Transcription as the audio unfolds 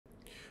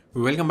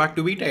Welcome back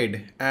to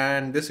Betide,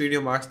 and this video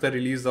marks the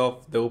release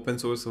of the open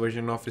source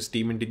version of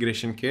Steam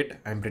integration kit.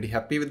 I'm pretty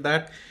happy with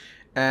that,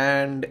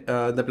 and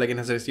the plugin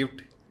has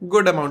received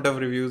good amount of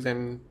reviews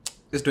and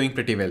is doing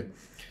pretty well.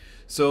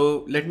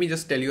 So let me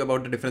just tell you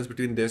about the difference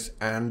between this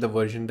and the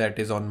version that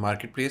is on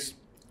Marketplace.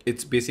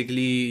 It's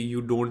basically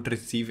you don't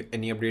receive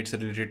any updates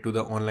related to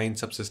the online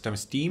subsystem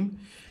Steam,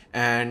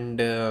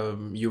 and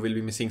you will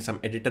be missing some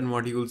editor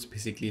modules,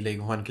 basically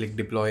like one-click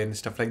deploy and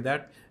stuff like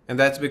that. And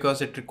that's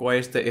because it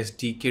requires the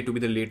SDK to be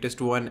the latest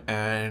one,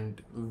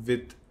 and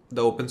with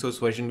the open source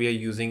version we are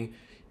using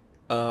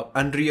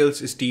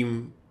Unreal's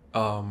Steam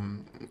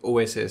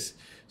OSS.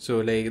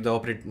 So like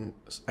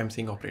I'm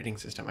saying operating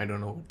system, I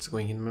don't know what's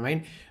going in my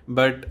mind,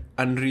 but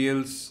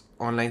Unreal's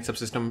online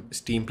subsystem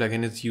Steam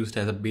plugin is used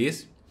as a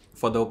base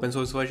for the open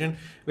source version,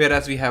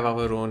 whereas we have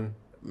our own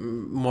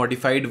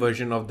modified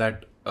version of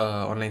that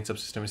online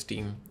subsystem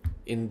Steam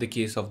in the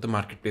case of the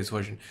Marketplace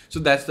version. So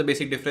that's the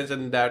basic difference,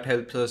 and that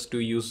helps us to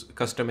use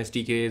custom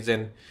SDKs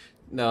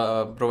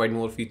and provide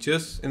more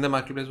features in the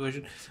Marketplace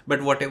version.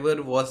 But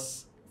whatever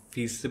was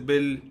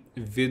feasible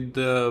with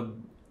the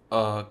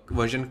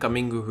version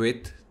coming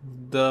with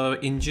the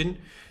engine,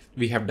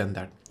 we have done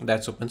that.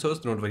 That's open source,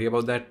 don't worry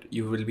about that.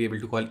 You will be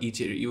able to call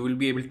you will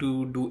be able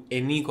to do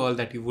any call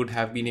that you would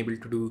have been able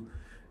to do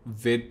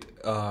with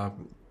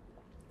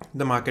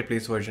the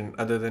Marketplace version,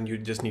 other than you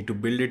just need to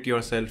build it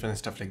yourself and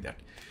stuff like that.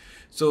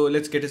 So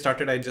let's get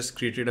started. I just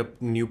created a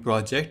new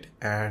project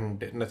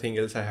and nothing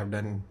else I have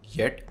done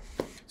yet.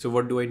 So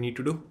what do I need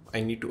to do? I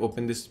need to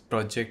open this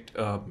project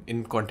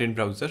in content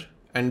browser.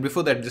 And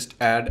before that, just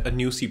add a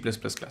new C++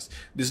 class.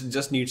 This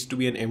just needs to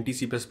be an empty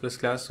C++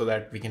 class so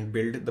that we can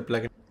build the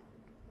plugin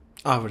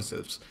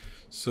ourselves.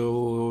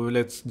 So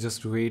let's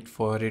just wait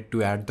for it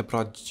to add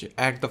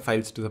the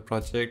files to the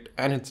project,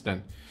 and it's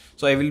done.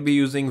 So I will be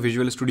using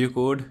Visual Studio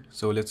Code.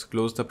 So let's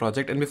close the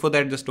project, and before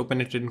that, just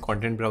open it in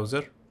content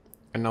browser.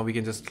 And now we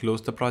can just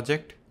close the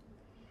project.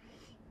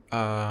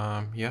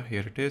 Yeah,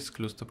 here it is.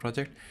 Close the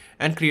project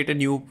and create a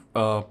new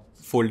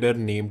folder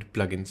named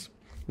plugins.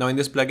 Now in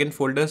this plugin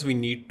folders, we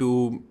need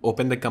to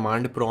open the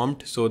command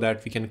prompt so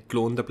that we can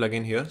clone the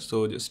plugin here.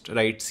 So just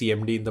write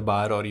CMD in the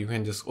bar, or you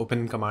can just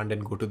open command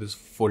and go to this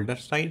folder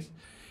size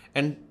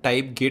and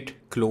type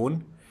git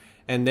clone.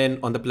 And then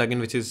on the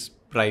plugin, which is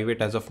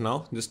private as of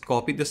now, just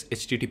copy this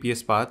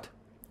HTTPS path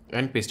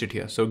and paste it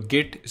here. So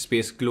git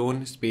space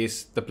clone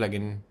space the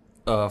plugin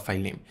file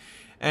name,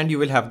 and you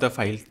will have the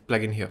file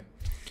plugin here.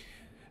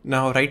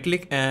 Now right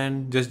click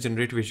and just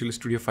generate Visual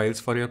Studio files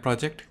for your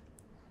project,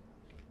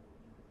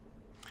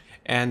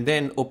 and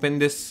then open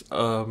this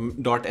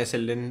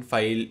 .sln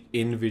file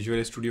in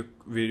Visual Studio.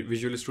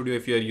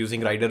 If you are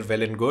using Rider,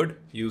 well and good,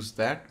 use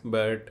that,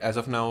 but as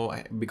of now,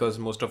 because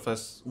most of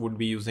us would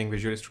be using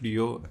Visual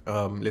Studio,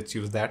 let's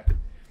use that.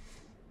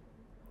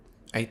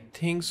 I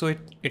think so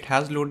it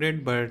has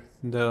loaded, but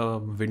the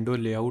window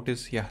layout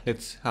is,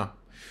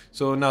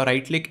 so now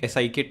right click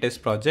SIK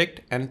test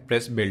project and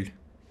press build.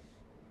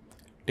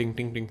 Ting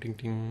ting ting ting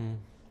ting.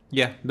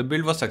 Yeah, the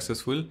build was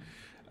successful.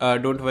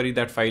 Don't worry,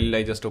 that file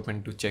I just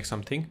opened to check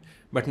something,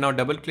 but now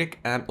double click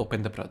and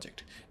open the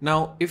project.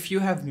 Now if you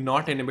have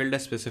not enabled a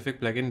specific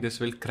plugin, this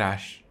will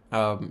crash.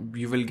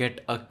 You will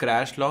get a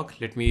crash log.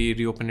 Let me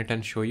reopen it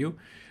and show you.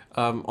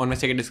 On my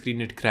second screen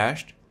it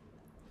crashed,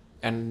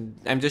 and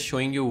I'm just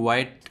showing you why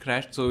it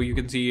crashed. So you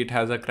can see it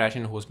has a crash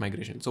in host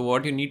migration. So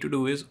what you need to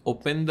do is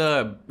open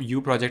the U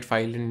project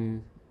file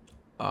in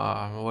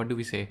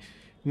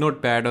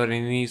Notepad or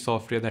any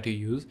software that you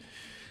use.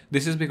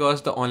 This is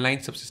because the online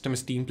subsystem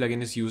Steam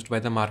plugin is used by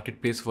the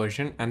Marketplace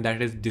version, and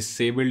that is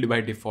disabled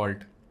by default.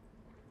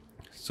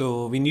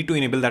 So we need to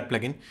enable that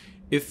plugin.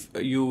 If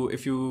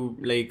you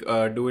like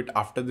do it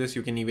after this,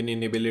 you can even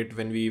enable it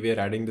when we were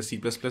adding the C++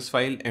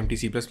 file, empty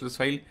C++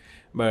 file,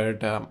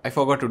 but I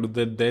forgot to do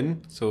that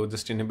then. So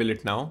just enable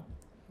it now.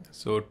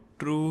 So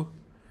true,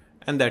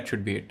 and that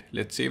should be it.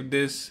 Let's save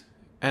this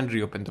and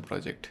reopen the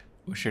project.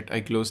 Oh shit,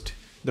 I closed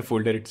the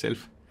folder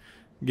itself.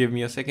 Give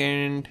me a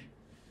second.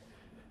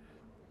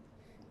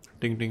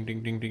 Ding ding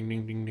ding ding ding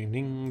ding ding ding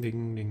ding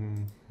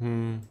ding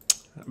ding.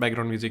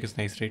 Background music is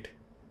nice, right?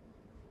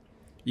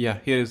 Yeah,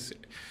 here is.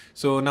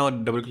 So now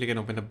double click and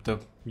open up the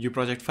U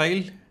project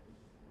file,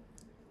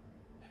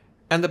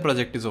 and the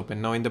project is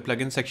open. Now in the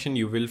plugin section,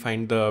 you will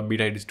find the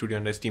Betide Studio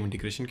under Steam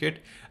integration kit.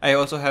 I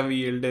also have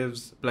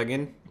ELDev's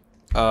plugin,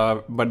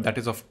 but that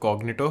is of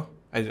Cognito.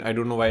 I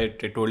don't know why I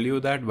told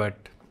you that,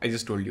 but I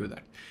just told you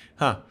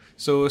that.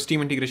 So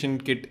Steam integration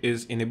kit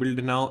is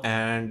enabled now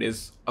and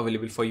is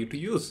available for you to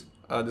use.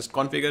 Just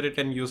configure it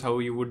and use how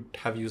you would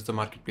have used the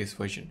Marketplace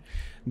version.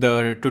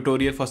 The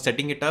tutorial for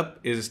setting it up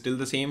is still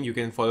the same. You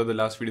can follow the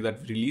last video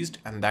that we released,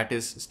 and that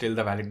is still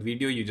the valid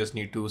video. You just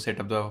need to set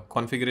up the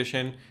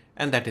configuration,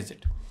 and that is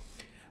it.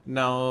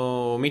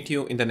 Now meet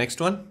you in the next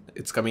one.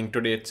 It's coming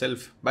today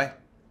itself. Bye.